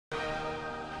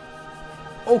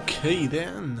Okay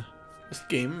then. This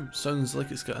game sounds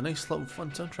like it's got a nice little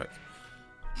fun soundtrack.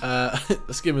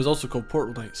 This game is also called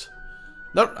Portal Knights.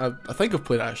 No, I think I've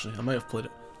played it actually. I might have played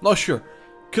it. Not sure.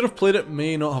 Could have played it,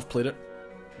 may not have played it.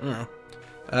 I don't know.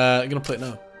 I'm gonna play it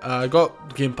now. I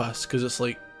got Game Pass because it's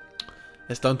like,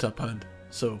 it's down to £1,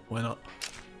 so why not?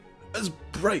 It's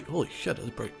bright. Holy shit, it's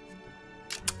bright.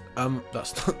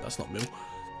 That's not male.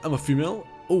 I'm a female.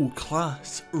 Oh,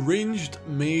 class. Ranged,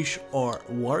 mage, or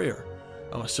warrior.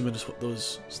 I'm assuming that's what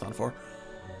those stand for.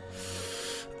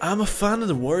 I'm a fan of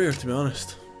the warrior, to be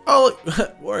honest. Oh,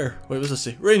 look, warrior. Wait, what does this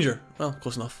say? Ranger. Well,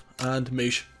 close enough. And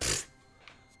mage. Pfft.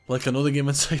 Like I know the game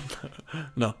inside.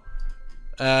 No.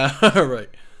 Right.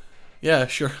 Yeah,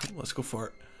 sure. Let's go for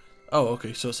it. Oh,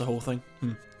 okay, so it's a whole thing.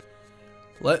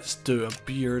 Let's do a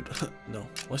beard. No.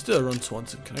 Let's do a Ron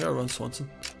Swanson. Can I get a Ron Swanson?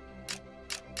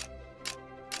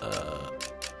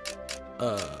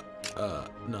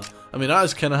 No. I mean, that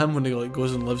is kind of him when he like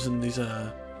goes and lives in these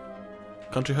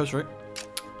country house, right?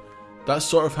 That's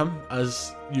sort of him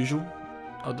as usual.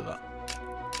 I'll do that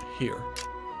here.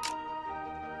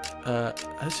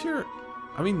 Is here?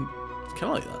 I mean,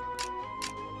 kind of like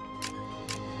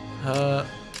that.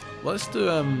 Let's do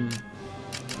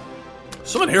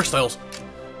so many hairstyles.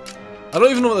 I don't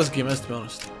even know what this game is, to be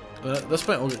honest. At this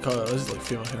point, I'll get caught out. This is like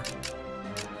female hair.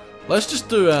 Let's just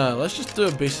do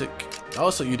a basic. That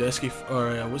looks like Udesky,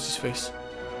 or what's his face?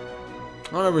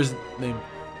 I don't remember his name.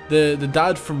 The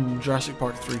dad from Jurassic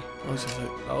Park 3. That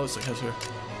looks like his hair.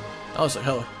 That looks like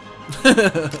Hitler.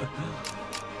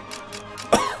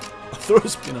 Throw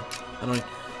his peanut. Annoying.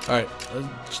 Alright, let's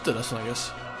just do this one, I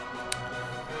guess.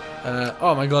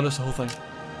 Oh my god, that's the whole thing.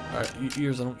 Alright,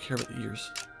 ears, I don't care about the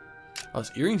ears. Oh,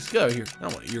 it's earrings? Get out of here. I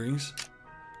don't want earrings.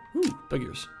 Ooh, big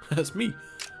ears. That's me.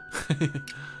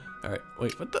 Alright,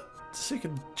 wait, what the? So you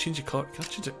can change the color. Can I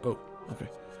change it? Oh, okay.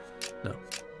 No.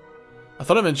 I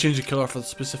thought I meant change the color for the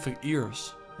specific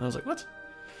ears. And I was like, what?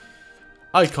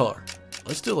 Eye color.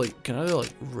 Let's do like, can I do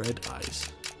like red eyes?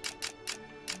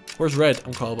 Where's red?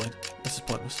 I'm colorblind. This is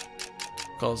pointless.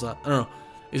 What color is that? I don't know.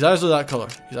 His eyes are that color.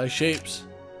 His eye shapes.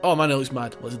 Oh man, it looks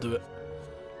mad. Let's do it.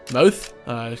 Mouth?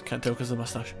 I can't tell because of the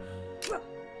mustache.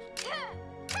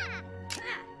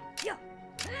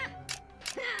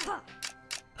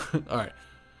 Alright.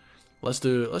 Let's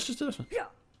just do this one.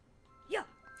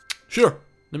 Sure.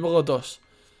 Numero dos.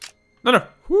 No.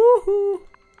 Woohoo.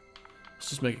 Let's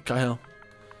just make it Kai Helm.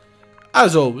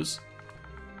 As always.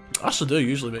 I still do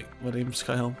usually make my name's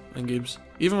Kai Helm in games.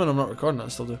 Even when I'm not recording, I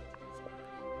still do.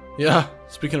 Yeah,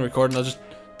 speaking of recording, I just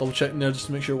double checked in there just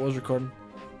to make sure it was recording.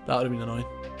 That would have been annoying.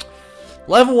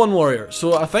 Level 1 warrior.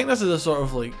 So I think this is a sort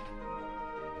of like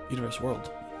universe world.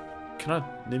 Can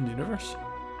I name the universe?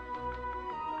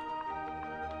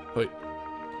 Wait.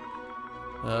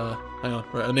 Hang on.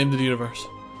 Right, I named the universe.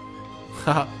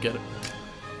 Haha, get it.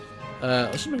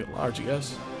 Let's just make it large, I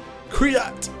guess.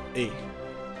 Create A.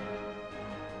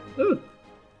 Look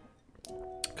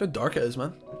how dark it is,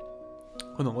 man.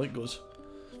 When the light goes.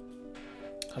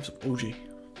 Have some OG.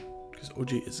 Because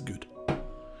OG is good.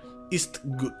 Ist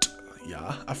gut.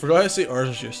 Yeah. I forgot how to say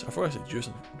orange juice. I forgot how to say juice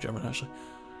in German, actually.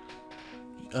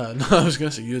 No, I was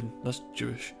gonna say Juden. That's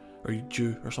Jewish. Or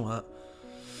Jew, or something like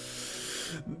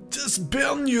that. Just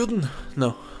burn Juden.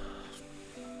 No.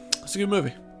 It's a good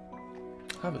movie.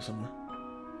 I have it somewhere.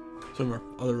 Somewhere.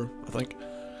 Other room, I think.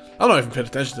 I'm not even paying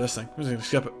attention to this thing. I'm just gonna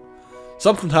skip it.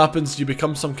 Something happens, you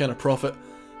become some kind of prophet.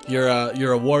 You're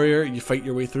a warrior, you fight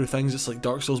your way through things. It's like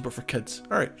Dark Souls, but for kids.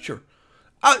 Alright, sure.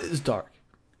 It's dark.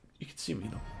 You can see me,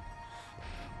 though.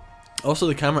 Also,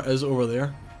 the camera is over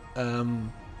there.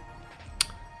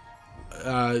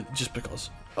 Just because.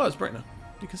 Oh, it's bright now.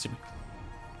 You can see me.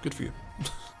 Good for you.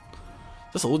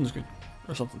 That's a loading screen.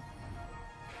 Or something.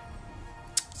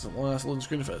 It's a long ass loading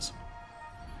screen if it is.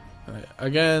 Alright,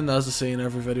 again, as I say in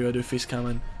every video I do face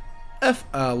camming. If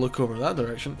I look over that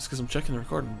direction, it's because I'm checking the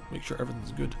recording, make sure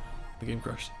everything's good. The game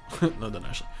crashed. No, it didn't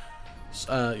actually.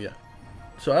 Yeah.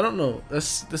 So I don't know.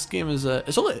 This game is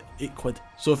it's only £8.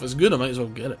 So if it's good, I might as well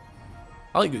get it.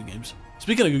 I like good games.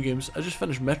 Speaking of good games, I just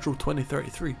finished Metro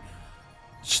 2033.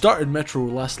 Started Metro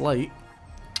last night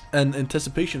in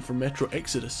anticipation for Metro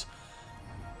Exodus.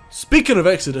 Speaking of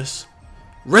Exodus,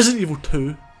 Resident Evil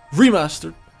 2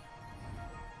 remastered,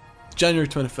 January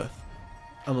 25th.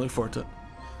 I'm looking forward to it.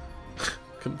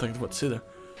 Couldn't think of what to say there.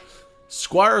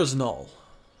 Squire's Null.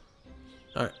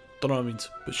 Alright, don't know what it means,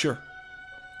 but sure.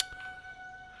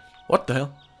 What the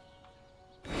hell?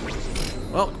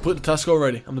 Well, complete the task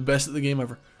already. I'm the best at the game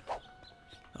ever.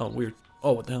 Oh, weird.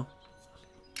 Oh, what the hell?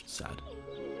 Sad.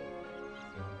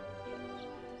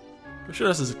 I'm sure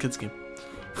this is a kid's game.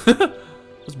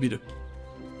 Let's beat it.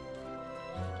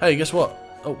 Hey, guess what?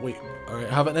 Oh wait, alright,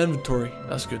 I have an inventory.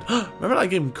 That's good. Remember that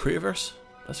game Creativerse?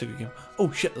 That's a good game.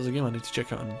 Oh shit, there's a game I need to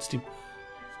check out on Steam.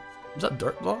 Is that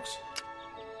Dirt Blocks?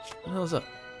 What the hell is that?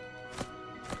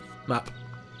 Map.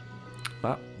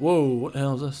 Map. Whoa, what the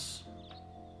hell is this?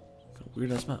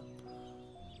 Weird ass map.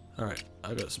 Alright,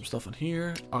 I got some stuff in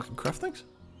here. Oh, I can craft things?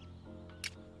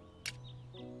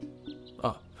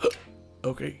 Ah.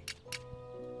 Okay.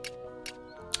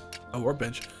 A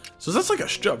workbench. So is this like a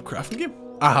straight up crafting game?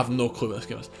 I have no clue what this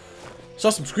game is. Saw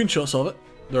some screenshots of it.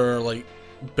 There are like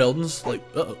buildings, like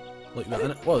like that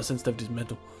in it. Wow, the sensitivity's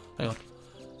mental. Hang on.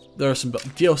 There are some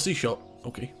DLC shop.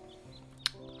 Okay.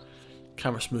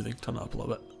 Camera smoothing. Turn that up a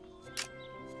little bit.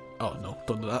 Oh no,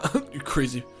 don't do that. You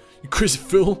crazy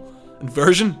fool.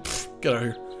 Inversion. Pfft, get out of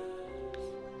here.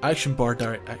 Action bar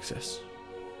direct access.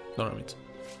 Don't know what it means.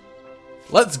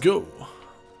 Let's go.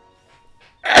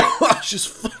 I just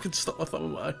fucking stuck my thumb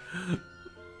in my eye.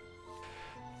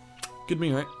 Good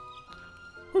me, right?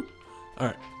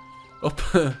 Alright. Up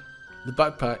the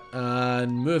backpack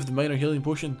and move the minor healing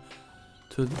potion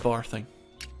to the bar thing.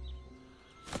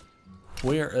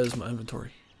 Where is my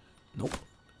inventory? Nope.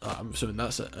 I'm assuming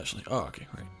that's it, actually. Oh, okay,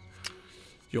 right.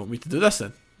 You want me to do this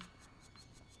then?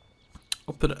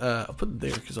 I'll put it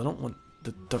there because I don't want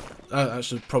the dirt.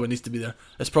 Actually, probably needs to be there.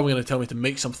 It's probably going to tell me to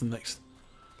make something next,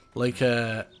 like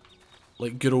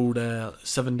good old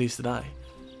 7 Days to Die.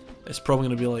 It's probably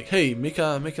going to be like, hey, make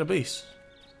a base.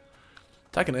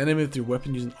 Attack an enemy with your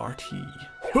weapon using RT.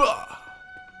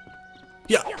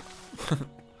 Yeah.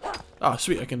 Ah,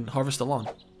 sweet. I can harvest the lawn.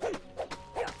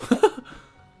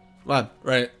 Man,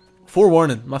 right.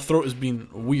 Forewarning, my throat has been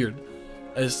weird.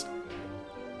 It's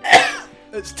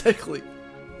tickly.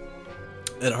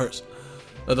 It hurts.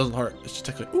 That doesn't hurt. It's just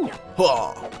tickly. Ooh.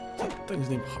 That thing's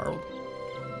named Harold.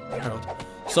 Harold.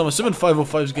 So I'm assuming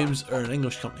 505's games are an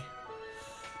English company.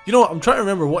 You know what? I'm trying to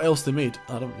remember what else they made.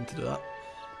 I don't mean to do that.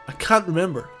 I can't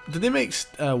remember. Did they make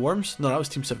Worms? No, that was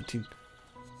Team 17.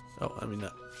 Oh, I mean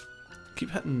that.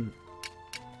 Keep hitting.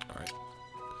 Alright.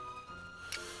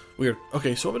 Weird.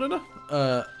 Okay, so what am I doing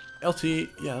now? LT.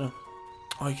 Yeah, I know.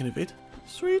 Oh, you can evade.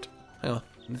 Sweet. Hang on.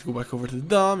 I need to go back over to the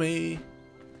dummy.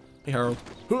 Hey, Harold.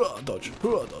 Dodge.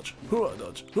 Dodge.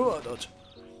 Dodge. Dodge.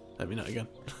 Let me not again.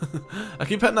 I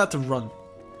keep hitting that to run.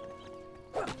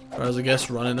 Whereas I guess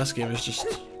running this game is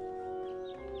just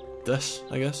this,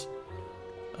 I guess.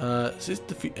 It says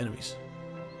defeat enemies.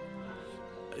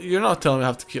 You're not telling me I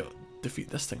have to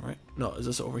defeat this thing, right? No, is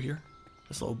this over here?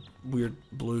 This little weird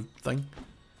blue thing?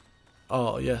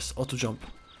 Oh, yes, auto jump.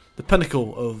 The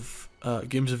pinnacle of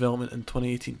games development in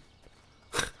 2018.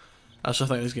 Actually, I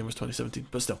think this game was 2017,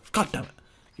 but still. God damn it.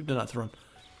 Keep doing that to run.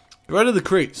 Get rid of the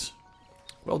crates.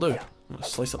 Well done. I'm going to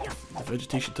slice up the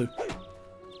vegetation too.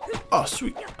 Oh,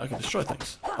 sweet. I can destroy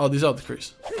things. Oh, these are the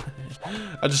crates.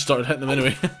 I just started hitting them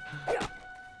anyway.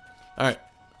 Alright.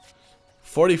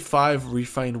 45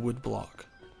 refined wood block.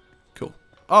 Cool.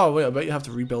 Oh, wait, I bet you have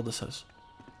to rebuild this house.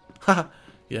 Haha.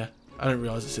 Yeah, I didn't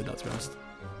realize it said that, to be honest.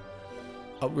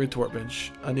 Upgrade to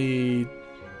workbench. I need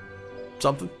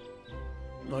something.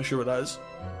 Not sure what that is.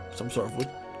 Some sort of wood.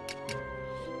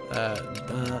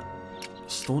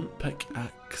 Stone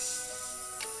pickaxe.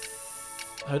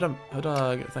 How do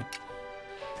I get the thing?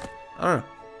 I don't know.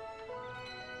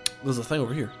 There's a thing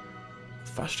over here.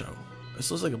 Fast travel. This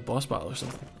looks like a boss battle or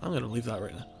something. I'm gonna leave that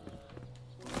right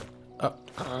now.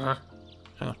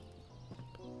 Hang on.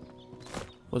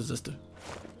 What does this do?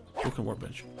 Broken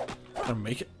workbench. Can I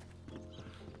make it?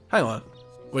 Hang on.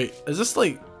 Wait, is this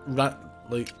like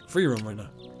free roam right now?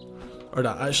 Or do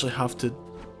I actually have to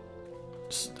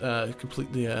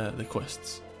complete the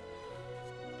quests?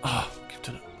 Ah, keep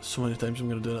doing it so many times. I'm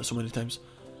gonna do that so many times.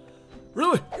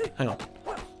 Really? Hang on.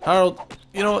 Harold,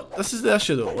 you know what? This is the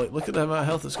issue though. Like, look at the amount of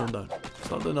health that's going down. It's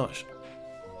not doing much.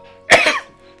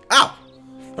 Ow!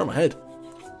 Hurt my head.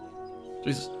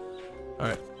 Jesus.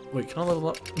 Alright. Wait, can I level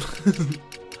up?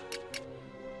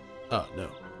 Oh, no.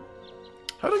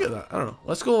 How do I get that? I don't know.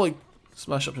 Let's go, like,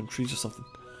 smash up some trees or something.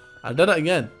 I did it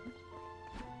again.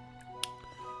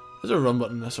 Is there a run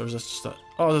button in this, or is this just that?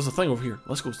 Oh, there's a thing over here.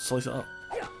 Let's go slice it up.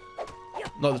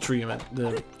 Not the tree, I meant.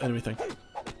 The enemy thing.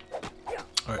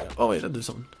 Alright. Oh, wait, I did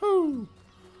something. Woo!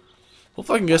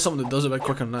 Hopefully I can get something that does it a bit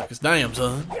quicker than that, because damn,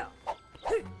 son.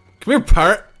 Come here,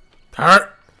 parrot! Parrot!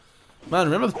 Man,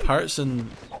 remember the parrots in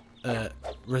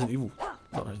Resident Evil?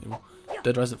 Not Resident Evil.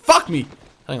 Dead Resident. Fuck me!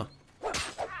 Hang on.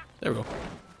 There we go.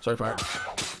 Sorry, parrot.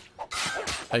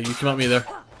 Hey, you came at me there.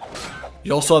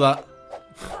 You all saw that.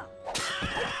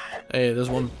 Hey, there's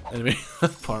one enemy.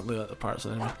 Apparently, the parrot's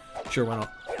an enemy. Sure, why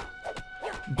not?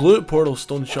 Blue portal,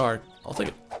 stone shard. I'll take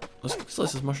it. Let's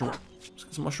slice this mushroom. Let's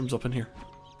get some mushrooms up in here.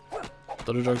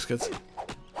 Thunder drugs, kids.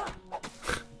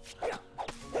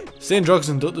 Stay in drugs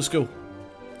and don't do school.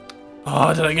 Oh,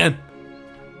 I did it again.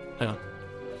 Hang on.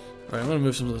 Right, I'm gonna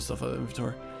move some of this stuff out of the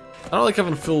inventory. I don't like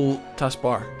having a full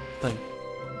taskbar thing.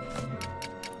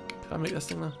 Can I make this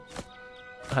thing now?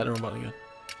 I had the wrong button again.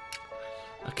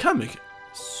 I can make it.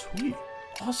 Sweet.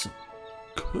 Awesome.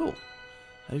 Cool.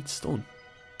 I need stone.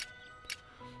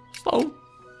 Stone?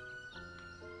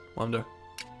 Wonder.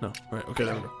 No. Right, okay,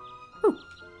 there we go. Woo.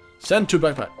 Send to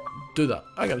backpack. Do that.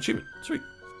 I got achievement. Sweet.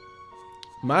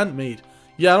 Man-made.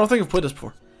 Yeah, I don't think I've played this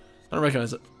before. I don't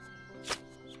recognize it. I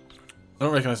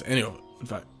don't recognize any of it, in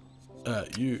fact.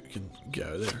 You can get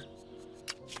out of there.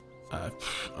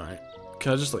 Alright.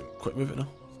 Can I just, like, quick move it now?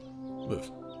 Move.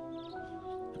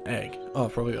 An egg. Oh, I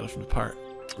probably got it from the parrot.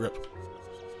 Rip.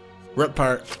 Rip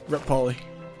parrot. Rip Polly.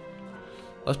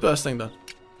 Let's put this thing down.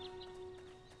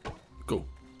 Go.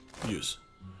 Use.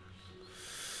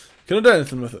 Can I do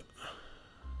anything with it?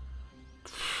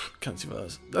 Can't see what that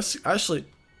is. That's actually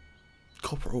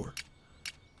copper ore.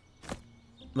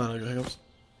 Man, I got hiccups.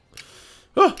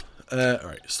 Oh!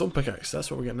 Alright, stone pickaxe. That's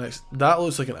what we're getting next. That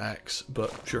looks like an axe,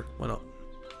 but sure, why not?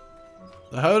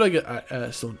 Now, how would I get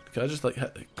stone? Can I just like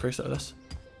hit the crest out of this?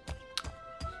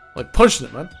 Like punching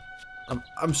it, man.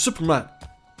 I'm Superman.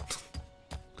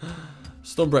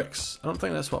 Stone bricks. I don't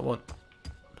think that's what I want.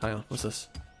 Hang on, what's this?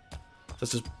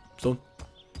 That's just stone.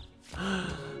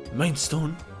 Mine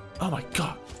stone. Oh my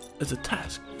god, it's a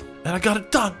task, and I got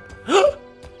it done.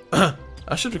 I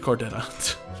should record that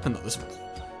out. Not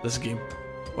this game,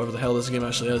 whatever the hell this game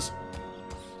actually is.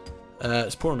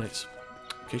 It's Portal Knights,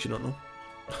 in case you don't know.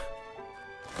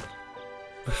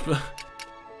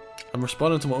 I'm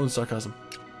responding to my own sarcasm.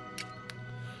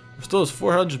 Restores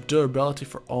 400 durability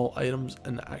for all items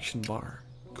in the action bar.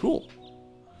 Cool.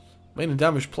 Mining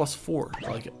damage plus 4. I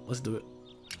like it. Let's do it.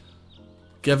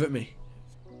 Give it me.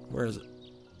 Where is it?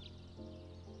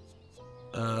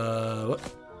 What?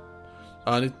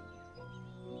 I need.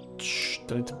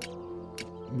 Do I need to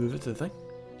move it to the thing?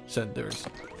 Send. There it is.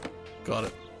 Got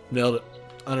it. Nailed it.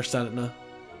 I understand it now.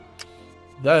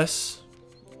 This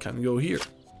can go here.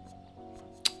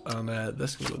 And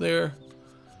this can go there.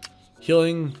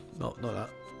 Healing. No, not that.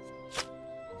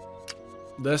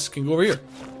 This can go over here.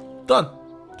 Done.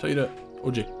 That's how you do it.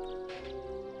 OG.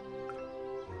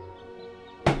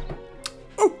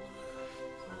 Oh!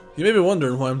 You may be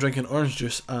wondering why I'm drinking orange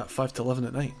juice at 5 to 11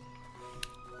 at night.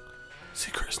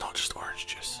 Secret is not just orange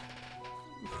juice.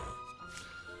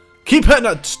 Keep hitting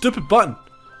that stupid button!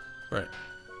 Right.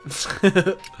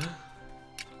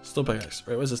 Still pickaxe.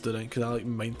 Right, what's this doing? Can I like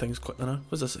mine things quickly now?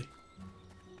 What's this say?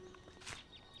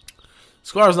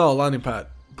 Squire is now a landing pad.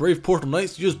 Brave Portal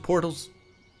Knights use portals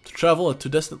to travel to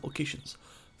distant locations.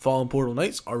 Fallen Portal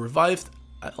Knights are revived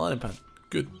at landing pad.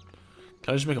 Good.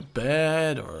 Can I just make a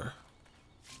bed or...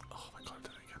 Oh my god, I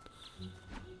did it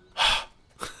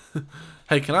again.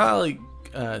 Hey, can I like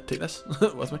take this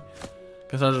with me?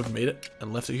 Because I just made it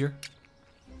and left it here.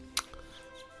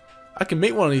 I can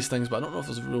make one of these things, but I don't know if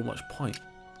there's real much point.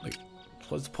 Like,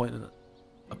 what's the point in it?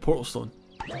 A portal stone.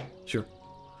 Sure.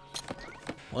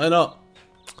 Why not?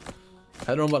 Hit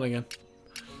the wrong button again.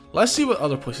 Let's see what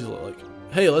other places look like.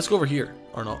 Hey, let's go over here.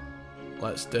 Or not.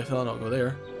 Let's definitely not go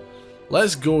there.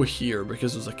 Let's go here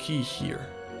because there's a key here.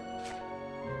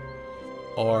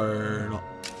 Or not.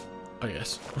 I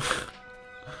guess.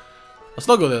 Let's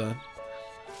not go there then.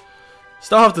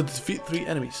 Still have to defeat 3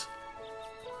 enemies.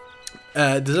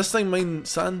 Does this thing mine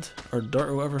sand or dirt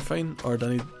or whatever fine? Or do I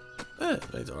need...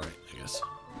 it's alright, I guess.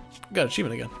 Got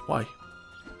achievement again. Why?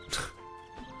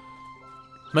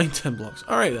 Mine 10 blocks.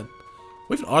 Alright then.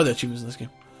 What even are the achievements in this game?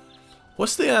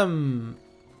 What's the Hang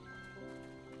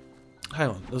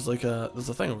on, there's like there's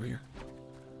a thing over here.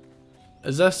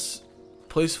 Is this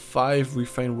place 5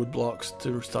 refined wood blocks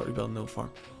to start rebuilding the old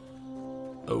farm?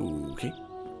 Okay.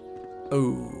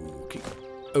 Okay.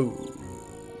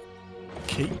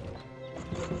 Okay.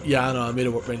 Yeah, I know, I made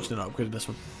a workbench and I upgraded this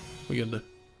one. What are you gonna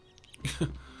do?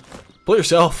 Play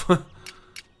yourself!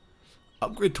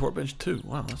 Upgrade to workbench 2.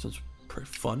 Wow, that sounds pretty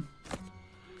fun.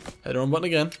 Hit the wrong button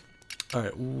again.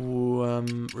 Alright,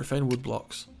 refined wood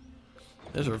blocks.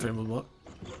 There's a refined wood block.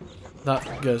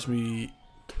 That gives me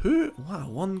 2. Wow,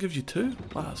 1 gives you 2?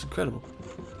 Wow, that's incredible.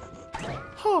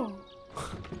 Huh.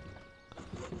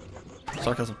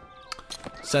 Sarcasm.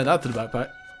 Send that to the backpack.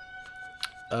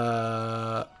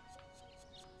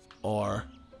 Or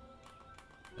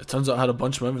it turns out I had a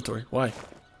bunch of my inventory. Why?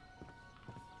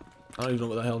 I don't even know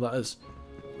what the hell that is.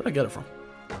 Where'd I get it from?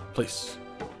 Place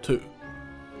 2.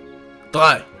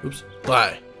 Die! Oops.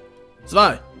 Die!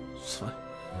 Zwei!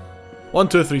 1,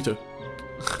 2, 3, 2.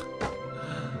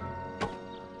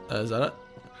 Is that it?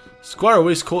 Squire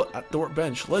waistcoat at the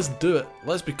workbench. Let's do it.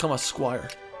 Let's become a squire.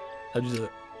 How'd you do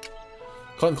it?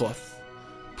 Cotton cloth.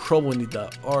 Probably need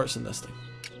that. Or it's in this thing.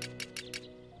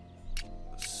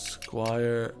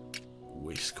 Squire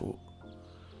waistcoat.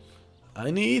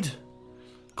 I need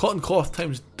cotton cloth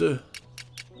times 2.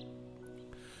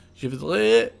 Je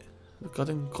voudrais the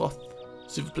cotton cloth,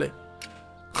 s'il vous plaît.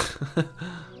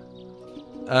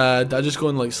 Did I just go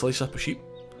and like slice up a sheep?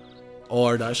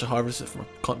 Or did I actually harvest it from a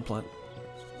cotton plant?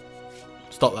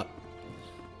 Stop that.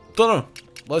 Don't know.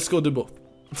 Let's go do both.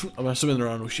 I'm assuming there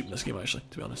are no sheep in this game actually,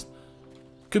 to be honest.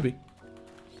 Could be.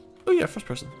 Oh yeah, first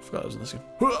person. I forgot I was in this game.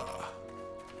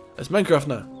 It's Minecraft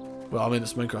now. Well, I mean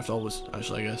it's Minecraft always,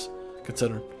 actually, I guess.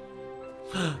 Considering.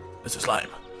 It's a slime.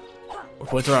 We're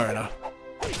playing Terraria now.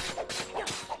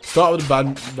 Start with the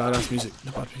badass music.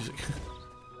 The bad music.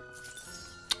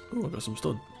 Ooh, I got some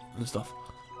stone and stuff.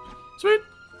 Sweet!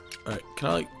 Alright, can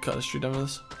I like cut this tree down with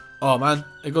this? Oh man,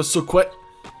 it goes so quick.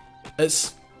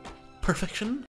 It's perfection.